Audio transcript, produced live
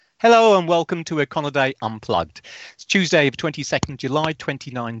Hello and welcome to Econoday Unplugged. It's Tuesday, the 22nd July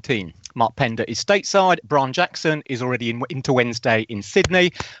 2019. Mark Pender is stateside, Brian Jackson is already into Wednesday in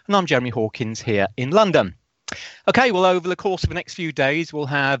Sydney, and I'm Jeremy Hawkins here in London. Okay, well, over the course of the next few days, we'll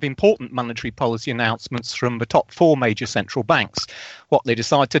have important monetary policy announcements from the top four major central banks. What they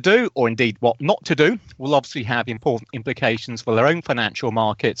decide to do, or indeed what not to do, will obviously have important implications for their own financial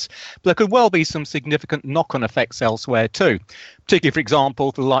markets, but there could well be some significant knock-on effects elsewhere too, particularly, for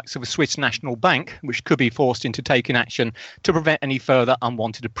example, for the likes of the Swiss National Bank, which could be forced into taking action to prevent any further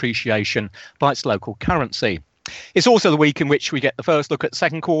unwanted appreciation by its local currency. It's also the week in which we get the first look at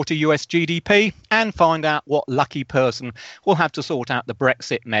second quarter US GDP and find out what lucky person will have to sort out the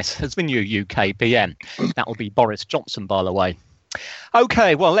Brexit mess as the new UK PM. That will be Boris Johnson, by the way.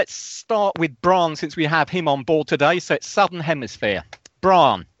 OK, well, let's start with Brian since we have him on board today. So it's Southern Hemisphere.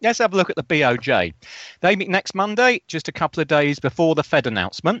 Brian, let's have a look at the BOJ. They meet next Monday, just a couple of days before the Fed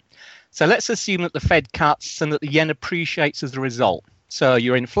announcement. So let's assume that the Fed cuts and that the yen appreciates as a result. So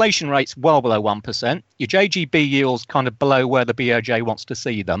your inflation rate's well below 1%. Your JGB yield's kind of below where the BOJ wants to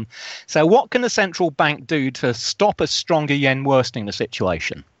see them. So what can the central bank do to stop a stronger yen worsening the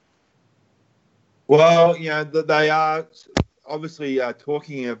situation? Well, they are obviously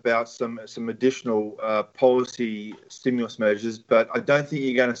talking about some additional policy stimulus measures, but I don't think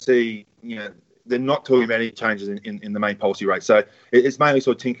you're going to see, they're not talking about any changes in the main policy rate. So it's mainly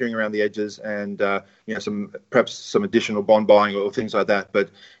sort of tinkering around the edges and, perhaps some additional bond buying or things like that. But,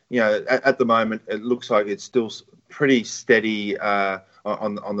 at the moment, it looks like it's still pretty steady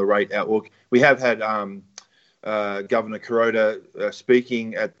on the rate outlook. We have had Governor Kuroda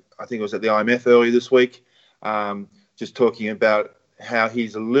speaking at, I think it was at the IMF earlier this week, just talking about how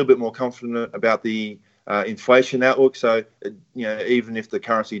he's a little bit more confident about the inflation outlook. So, even if the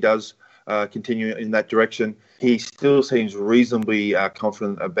currency does continue in that direction, he still seems reasonably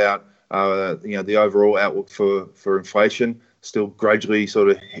confident about the overall outlook for inflation, still gradually sort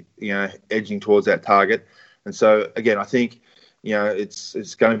of edging towards that target. And so again, I think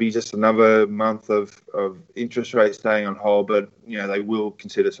it's going to be just another month of interest rates staying on hold, but they will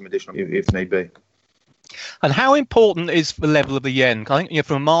consider some additional if need be. And how important is the level of the yen? I think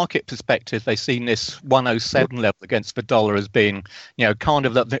from a market perspective, they've seen this 107 level against the dollar as being, kind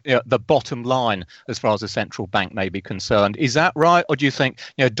of the bottom line as far as the central bank may be concerned. Is that right? Or do you think,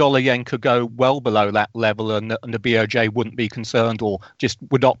 dollar yen could go well below that level and the BOJ wouldn't be concerned or just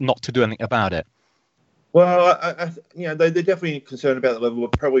would opt not to do anything about it? Well, they're definitely concerned about the level,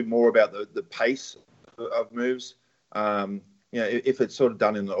 but probably more about the pace of moves. If it's sort of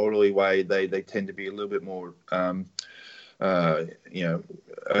done in an orderly way, they tend to be a little bit more,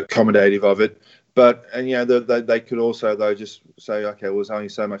 accommodative of it. But they could also though just say, okay, well, there's only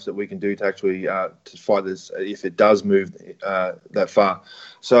so much that we can do to actually to fight this if it does move that far.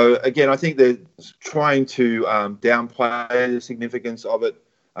 So again, I think they're trying to downplay the significance of it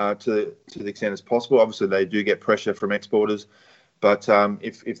to the extent as possible. Obviously, they do get pressure from exporters, but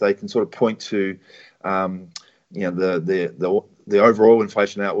if they can sort of point to the overall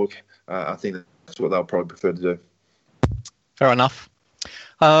inflation outlook, I think that's what they'll probably prefer to do. Fair enough.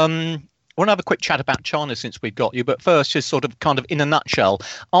 I want to have a quick chat about China since we've got you, but first, just sort of kind of in a nutshell,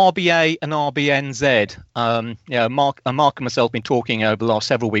 RBA and RBNZ. Mark and myself have been talking over the last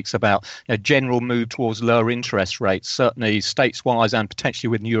several weeks about a general move towards lower interest rates, certainly states-wise and potentially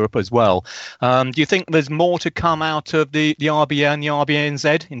within Europe as well. Do you think there's more to come out of the RBA and the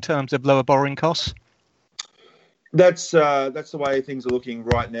RBNZ in terms of lower borrowing costs? That's the way things are looking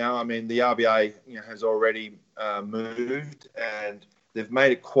right now. I mean, the RBA has already moved, and they've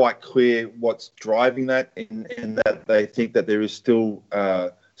made it quite clear what's driving that. In that they think that there is still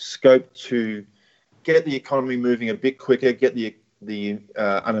scope to get the economy moving a bit quicker, get the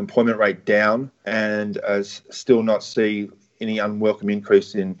unemployment rate down, and still not see any unwelcome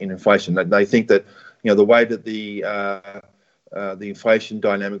increase in inflation. They think that the way that the inflation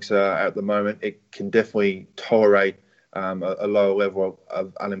dynamics are at the moment, it can definitely tolerate a lower level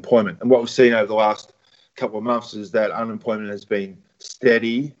of unemployment. And what we've seen over the last couple of months is that unemployment has been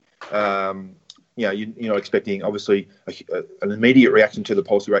steady. You're not expecting, obviously, an immediate reaction to the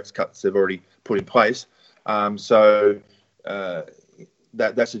policy rates cuts they've already put in place. So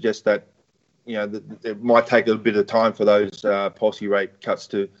that suggests that it might take a bit of time for those policy rate cuts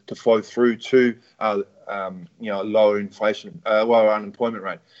to flow through to lower inflation, lower unemployment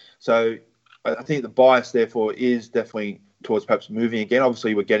rate. So I think the bias, therefore, is definitely towards perhaps moving again.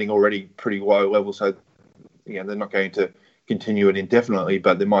 Obviously, we're getting already pretty low levels, so they're not going to continue it indefinitely,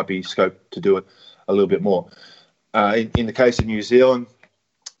 but there might be scope to do it a little bit more. In the case of New Zealand,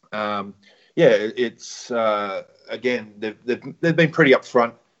 it's again they've been pretty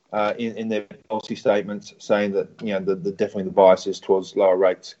upfront in their policy statements, saying that definitely the bias is towards lower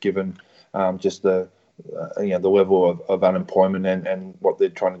rates, given just the level of unemployment and what they're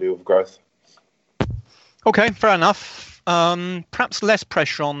trying to do with growth. Okay, fair enough. Perhaps less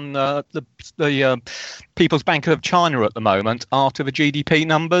pressure on the People's Bank of China at the moment after the GDP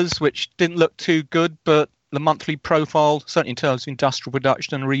numbers, which didn't look too good, but the monthly profile, certainly in terms of industrial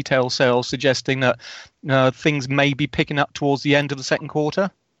production and retail sales, suggesting that things may be picking up towards the end of the second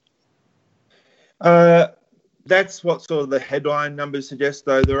quarter? That's what sort of the headline numbers suggest,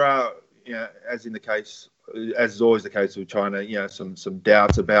 though. There are, as is always the case with China, some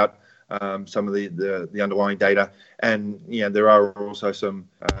doubts about some of the underlying data, and there are also some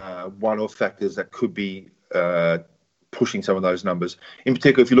one-off factors that could be pushing some of those numbers. In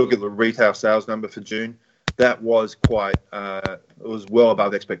particular, if you look at the retail sales number for June, that was it was well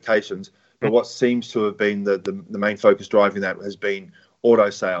above expectations. But what seems to have been the main focus driving that has been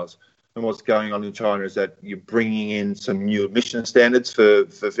auto sales. And what's going on in China is that you're bringing in some new emission standards for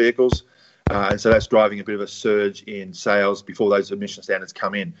vehicles. And so that's driving a bit of a surge in sales before those emission standards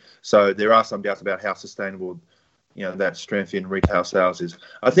come in. So there are some doubts about how sustainable, that strength in retail sales is.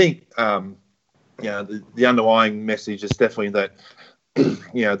 I think, the underlying message is definitely that,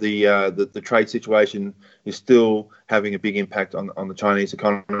 the trade situation is still having a big impact on the Chinese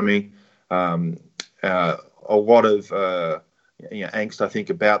economy. A lot of angst, I think,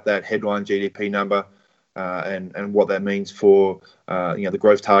 about that headline GDP number and what that means for the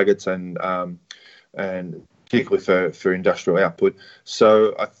growth targets and particularly for industrial output.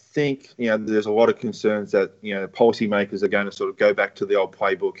 So I think there's a lot of concerns that policymakers are going to sort of go back to the old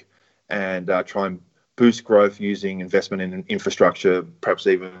playbook and try and boost growth using investment in infrastructure, perhaps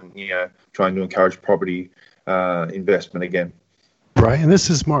even trying to encourage property investment again. Right, and this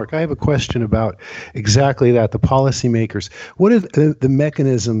is Mark. I have a question about exactly that, the policymakers. What are the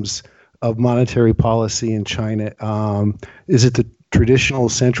mechanisms of monetary policy in China? Is it the traditional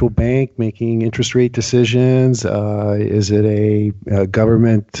central bank making interest rate decisions? Is it a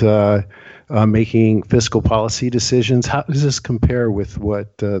government making fiscal policy decisions? How does this compare with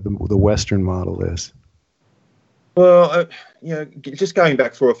what the Western model is? Well, just going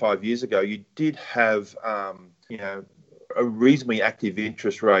back 4 or 5 years ago, you did have, a reasonably active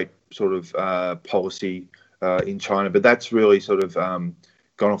interest rate sort of policy in China, but that's really sort of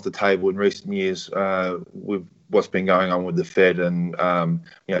gone off the table in recent years with what's been going on with the Fed and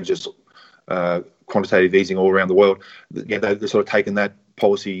just quantitative easing all around the world. They've sort of taken that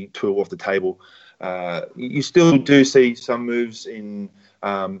policy tool off the table. You still do see some moves in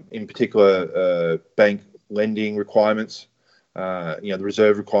particular bank lending requirements, the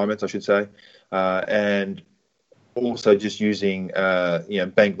reserve requirements, I should say, and also just using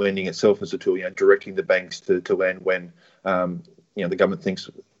bank lending itself as a tool, directing the banks to lend when the government thinks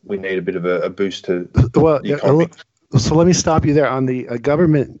we need a bit of a boost to the economy. So let me stop you there. On the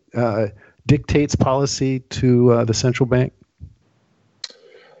government dictates policy to the central bank?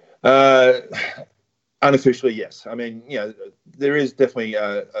 Unofficially, yes. I mean, there is definitely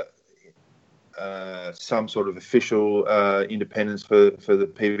some sort of official independence for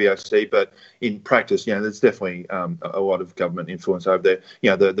the PBOC, but in practice, there's definitely a lot of government influence over there.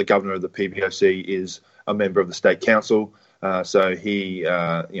 The governor of the PBOC is a member of the state council, so he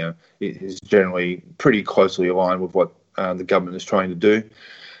is generally pretty closely aligned with what the government is trying to do,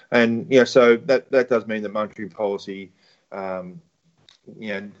 and so that does mean that monetary policy,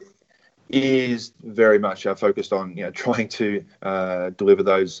 is very much focused on trying to deliver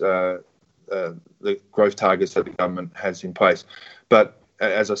those the growth targets that the government has in place. But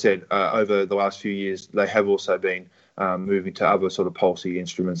as I said, over the last few years, they have also been moving to other sort of policy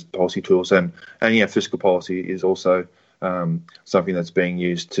instruments, policy tools, and fiscal policy is also something that's being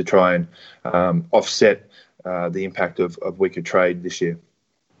used to try and offset the impact of weaker trade this year.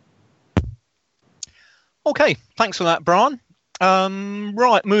 Okay, thanks for that, Brian.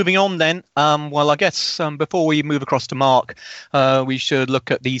 Right, moving on then. Well, I guess before we move across to Mark, we should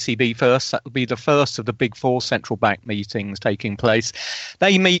look at the ECB first. That will be the first of the big four central bank meetings taking place.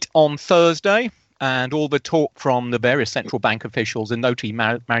 They meet on Thursday, and all the talk from the various central bank officials, and notably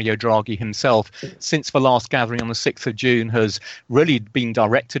Mario Draghi himself, since the last gathering on the 6th of June has really been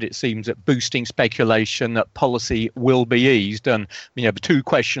directed, it seems, at boosting speculation that policy will be eased. And the two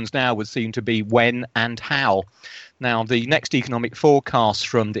questions now would seem to be when and how. Now, the next economic forecast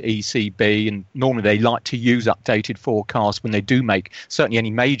from the ECB, and normally they like to use updated forecasts when they do make certainly any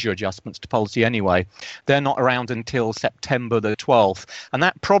major adjustments to policy anyway, they're not around until September the 12th. And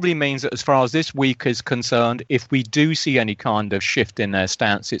that probably means that as far as this week is concerned, if we do see any kind of shift in their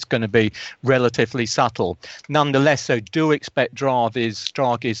stance, it's going to be relatively subtle. Nonetheless, I do expect Draghi's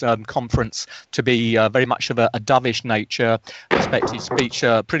conference to be very much of a dovish nature. I expect his speech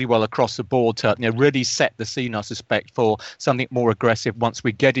pretty well across the board to really set the scene, I suspect, for something more aggressive once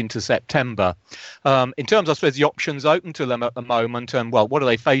we get into September. In terms, I suppose, the options open to them at the moment, and well, what are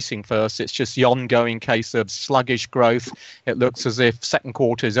they facing first? It's just the ongoing case of sluggish growth. It looks as if second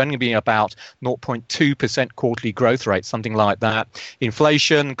quarter is only being about 0.2% quarterly growth rate, something like that.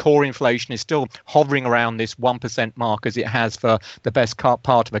 Inflation, core inflation, is still hovering around this 1% mark as it has for the best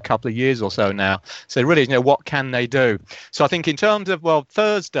part of a couple of years or so now. So really, what can they do? So I think in terms of, well,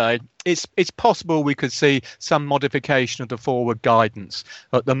 Thursday, it's possible we could see some modification of the forward guidance.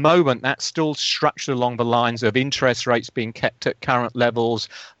 At the moment, that's still structured along the lines of interest rates being kept at current levels,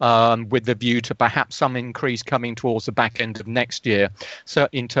 with the view to perhaps some increase coming towards the back end of next year. So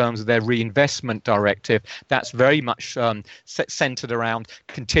in terms of their reinvestment directive, that's very much centered around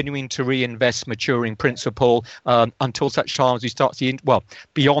continuing to reinvest maturing principal until such time as we start seeing, well,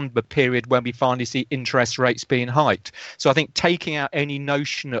 beyond the period when we finally see interest rates being hiked. So I think taking out any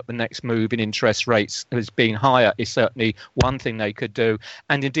notion that the next move in interest rates as being higher is certainly one thing they could do.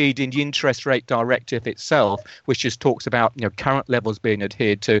 And indeed, in the interest rate directive itself, which just talks about current levels being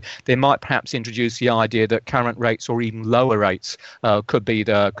adhered to, they might perhaps introduce the idea that current rates or even lower rates could be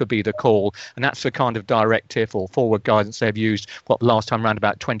the call. And that's the kind of directive or forward guidance they've used last time around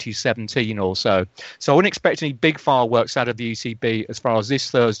about 2017 or so. So I wouldn't expect any big fireworks out of the ECB as far as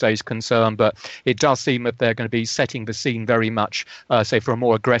this Thursday is concerned, but it does seem that they're going to be setting the scene very much, say, for a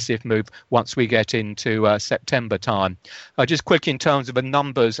more aggressive move once we get into September time. Just quick in terms of the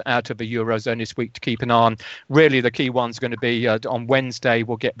numbers out of the Eurozone this week to keep an eye on, really the key one's going to be on Wednesday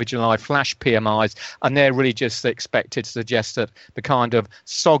we'll get the July flash PMIs, and they're really just expected to suggest that the kind of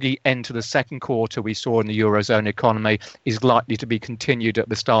soggy end to the second quarter we saw in the Eurozone economy is likely to be continued at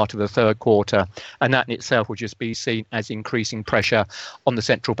the start of the third quarter, and that in itself will just be seen as increasing pressure on the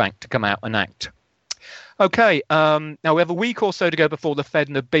central bank to come out and act. Okay, now we have a week or so to go before the Fed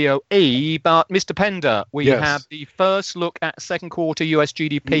and the BOE, but Mr. Pender, we have the first look at second quarter US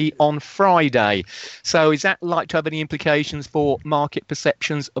GDP on Friday. So is that likely to have any implications for market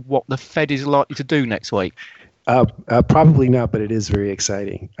perceptions of what the Fed is likely to do next week? Probably not, but it is very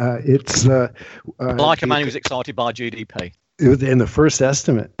exciting. It's like a man who's excited by GDP. In the first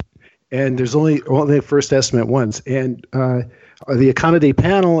estimate, and there's only the first estimate once, and the Econoday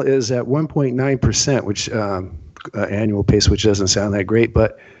panel is at 1.9%, which annual pace, which doesn't sound that great,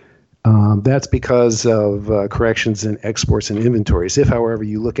 but that's because of corrections in exports and inventories. If, however,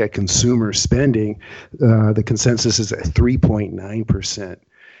 you look at consumer spending, the consensus is at 3.9%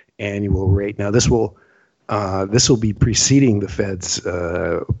 annual rate. Now, this will be preceding the Fed's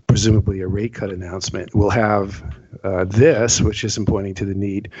presumably a rate cut announcement. We'll have this, which isn't pointing to the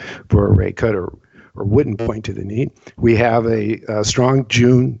need for a rate cut or wouldn't point to the need. We have a strong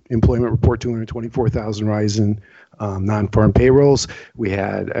June employment report, 224,000 rise in non-farm payrolls. We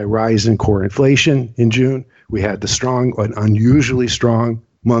had a rise in core inflation in June. We had an unusually strong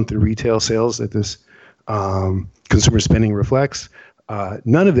month in retail sales that this consumer spending reflects.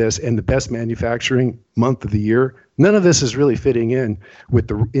 None of this, and the best manufacturing month of the year, none of this is really fitting in with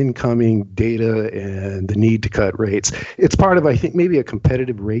the incoming data and the need to cut rates. It's part of, I think, maybe a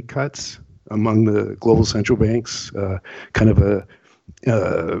competitive rate cuts among the global central banks, kind of a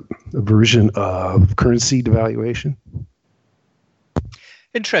version of currency devaluation.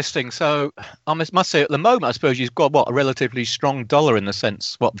 Interesting. So I must say, at the moment, I suppose you've got a relatively strong dollar in the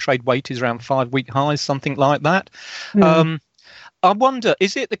sense, trade weight is around 5-week highs, something like that. I wonder,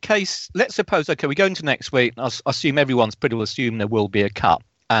 is it the case, let's suppose, okay, we go into next week, I assume everyone's pretty well assumed there will be a cut.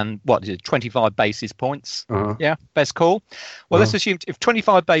 And what is it, 25 basis points? Yeah, best call. Well, let's assume if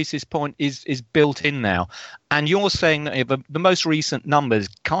 25 basis point is built in now, and you're saying that the most recent numbers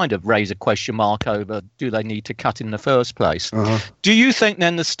kind of raise a question mark over do they need to cut in the first place? Do you think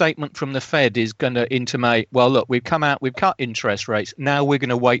then the statement from the Fed is going to intimate, well, look, we've cut interest rates, now we're going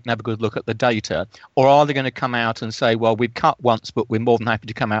to wait and have a good look at the data? Or are they going to come out and say, well, we've cut once, but we're more than happy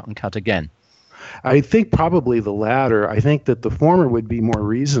to come out and cut again? I think probably the latter. I think that the former would be more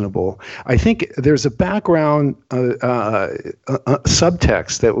reasonable. I think there's a background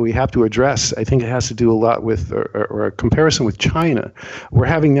subtext that we have to address. I think it has to do a lot with or a comparison with China. We're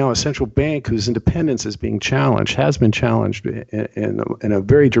having now a central bank whose independence is being challenged, has been challenged in a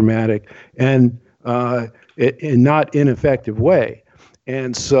very dramatic and in not ineffective way.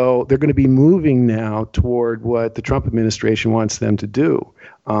 And so they're going to be moving now toward what the Trump administration wants them to do.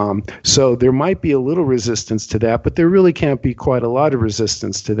 So there might be a little resistance to that, but there really can't be quite a lot of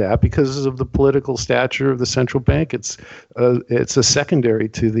resistance to that because of the political stature of the central bank. It's a secondary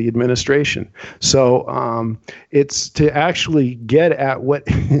to the administration. So it's to actually get at what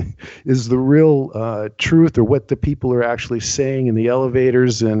is the real truth, or what the people are actually saying in the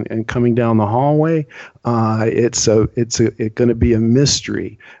elevators and coming down the hallway. It's going to be a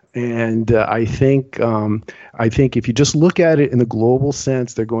mystery. And I think if you just look at it in the global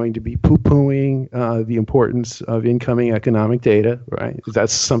sense, they're going to be poo-pooing the importance of incoming economic data, right?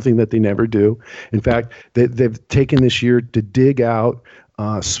 That's something that they never do. In fact, they've taken this year to dig out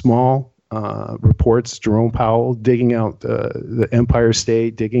small reports. Jerome Powell digging out the Empire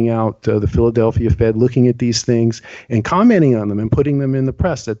State, digging out the Philadelphia Fed, looking at these things and commenting on them and putting them in the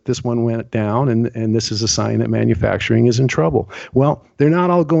press that this one went down and this is a sign that manufacturing is in trouble. Well, they're not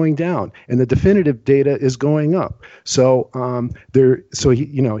all going down, and the definitive data is going up. So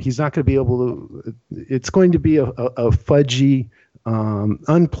he's not going to be able to. It's going to be a fudgy,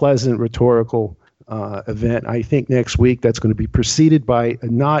 unpleasant rhetorical event. I think next week that's going to be preceded by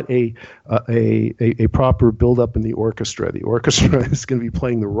not a proper build-up in the orchestra. The orchestra is going to be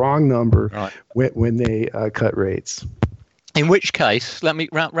playing the wrong number when they cut rates. In which case, let me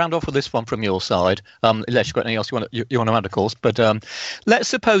round off with this one from your side, unless you've got anything else you want to add, of course. But let's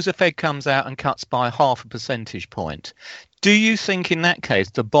suppose the Fed comes out and cuts by 0.5 percentage point. Do you think in that case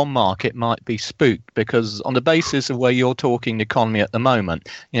the bond market might be spooked? Because on the basis of where you're talking the economy at the moment,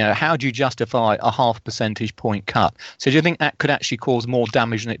 how do you justify a 0.5 percentage point cut? So do you think that could actually cause more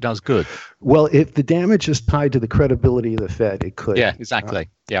damage than it does good? Well, if the damage is tied to the credibility of the Fed, it could. Yeah, exactly.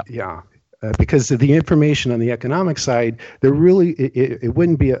 Yeah. Because of the information on the economic side, there really it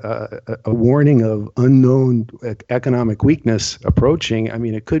wouldn't be a warning of unknown economic weakness approaching. I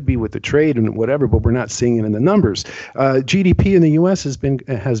mean, it could be with the trade and whatever, but we're not seeing it in the numbers. GDP in the U.S. has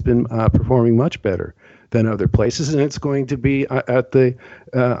been performing much better than other places, and it's going to be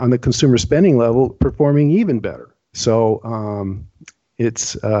on the consumer spending level performing even better. So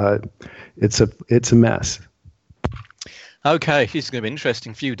it's a mess. Okay, this is going to be an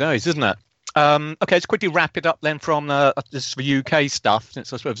interesting few days, isn't it? Okay, let's quickly wrap it up then from this UK stuff,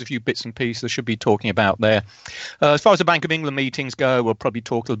 since I suppose a few bits and pieces I should be talking about there. As far as the Bank of England meetings go, we'll probably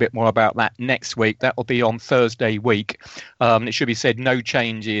talk a little bit more about that next week. That will be on Thursday week. It should be said no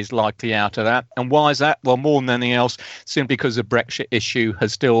changes likely out of that. And why is that? Well, more than anything else, simply because the Brexit issue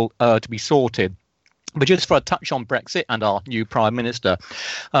has still to be sorted. But just for a touch on Brexit and our new Prime Minister,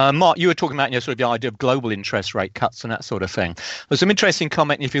 Mark, you were talking about sort of the idea of global interest rate cuts and that sort of thing. There's some interesting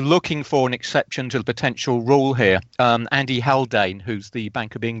comment. If you're looking for an exception to the potential rule here, Andy Haldane, who's the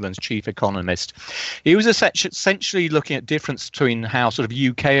Bank of England's chief economist, he was essentially looking at difference between how sort of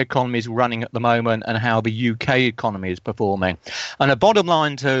UK economy is running at the moment and how the UK economy is performing. And the bottom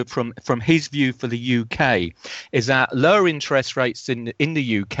line from his view for the UK is that lower interest rates in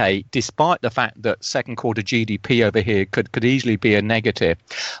the UK, despite the fact that second quarter GDP over here could easily be a negative,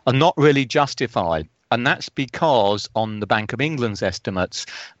 are not really justified. And that's because on the Bank of England's estimates,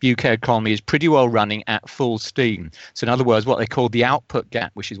 the UK economy is pretty well running at full steam. So in other words, what they call the output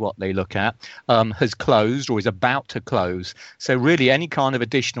gap, which is what they look at, has closed or is about to close. So really any kind of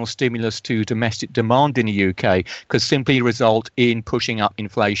additional stimulus to domestic demand in the UK could simply result in pushing up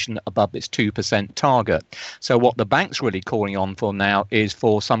inflation above its 2% target. So what the bank's really calling on for now is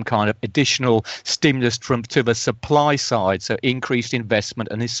for some kind of additional stimulus to the supply side, so increased investment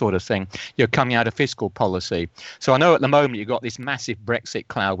and this sort of thing. You're coming out of fiscal policy. So I know at the moment you've got this massive Brexit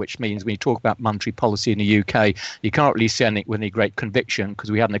cloud, which means when you talk about monetary policy in the UK, you can't really see anything with any great conviction because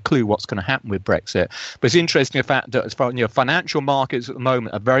we haven't a clue what's going to happen with Brexit. But it's interesting the fact that as far as financial markets at the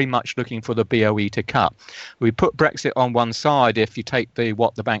moment are very much looking for the BOE to cut. We put Brexit on one side. If you take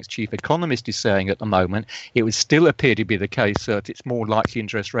what the bank's chief economist is saying at the moment, it would still appear to be the case that it's more likely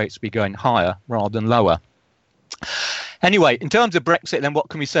interest rates to be going higher rather than lower. Anyway, in terms of Brexit, then what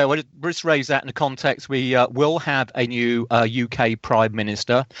can we say? Well, let's raise that in the context. We will have a new UK Prime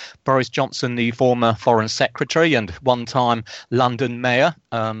Minister. Boris Johnson, the former Foreign Secretary and one-time London Mayor,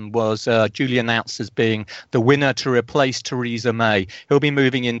 was duly announced as being the winner to replace Theresa May. He'll be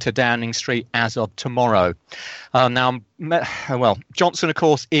moving into Downing Street as of tomorrow. Johnson, of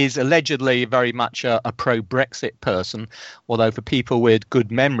course, is allegedly very much a pro-Brexit person, although for people with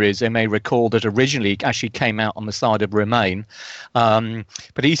good memories, they may recall that originally he actually came out on the side of Remain. But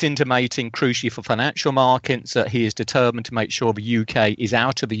he's intimating, crucially for financial markets, that he is determined to make sure the UK is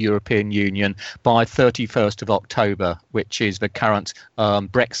out of the European Union by 31st of October, which is the current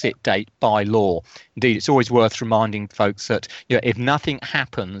Brexit date by law. Indeed, it's always worth reminding folks that if nothing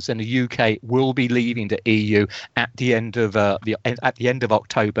happens, then the UK will be leaving the EU at the end of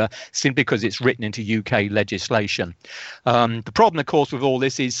October, simply because it's written into UK legislation. The problem, of course, with all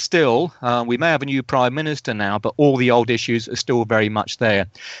this is still we may have a new Prime Minister now, but all the old issues are still very much there.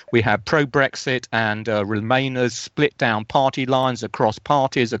 We have pro-Brexit and Remainers, split down party lines across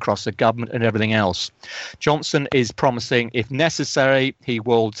parties, across the government and everything else. Johnson is promising, if necessary, he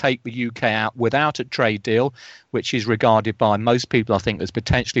will take the UK out without a trade deal, which is regarded by most people, I think, as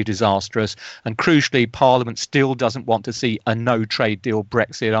potentially disastrous. And crucially, Parliament still doesn't want to see a no trade deal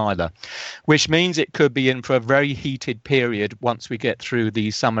Brexit either, which means it could be in for a very heated period once we get through the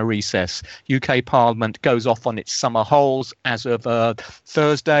summer recess. UK Parliament goes off on its summer holes as of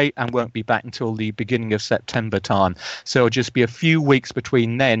Thursday and won't be back until the beginning of September time. So it'll just be a few weeks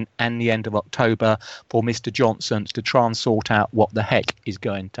between then and the end of October for Mr. Johnson to try and sort out what the heck is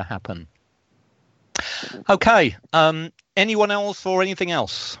going to happen. Okay. Anyone else or anything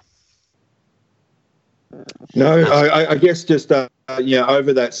else? No, I guess just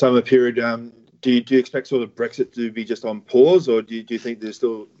over that summer period, do you expect sort of Brexit to be just on pause, or do you think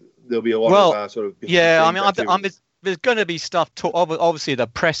there'll be a lot of sort of? Yeah, I mean, there's going to be stuff. Obviously, the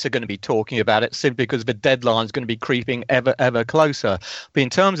press are going to be talking about it simply because the deadline is going to be creeping ever closer. But in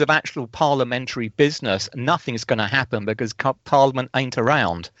terms of actual parliamentary business, nothing's going to happen because Parliament ain't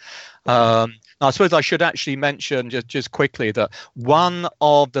around. I suppose I should actually mention just quickly that one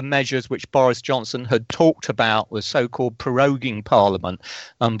of the measures which Boris Johnson had talked about was so-called proroguing Parliament,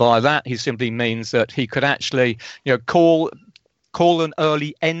 and by that he simply means that he could actually, call an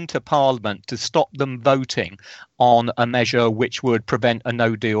early end to Parliament to stop them voting on a measure which would prevent a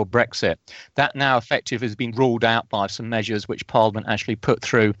no-deal Brexit. That now effectively has been ruled out by some measures which Parliament actually put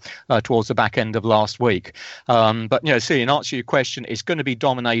through towards the back end of last week. But, in answer to your question, it's going to be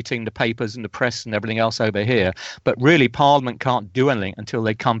dominating the papers and the press and everything else over here. But really, Parliament can't do anything until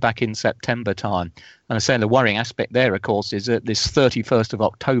they come back in September time. And I'm saying the worrying aspect there, of course, is that this 31st of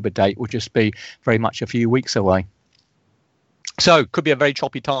October date will just be very much a few weeks away. So could be a very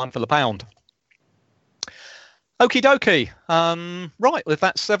choppy time for the pound. Okie dokie. Right, if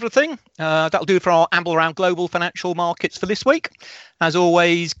that's everything, that'll do for our amble around global financial markets for this week. As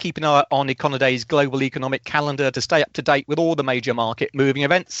always, keep an eye on Econoday's global economic calendar to stay up to date with all the major market moving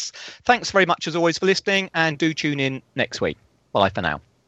events. Thanks very much as always for listening, and do tune in next week. Bye for now.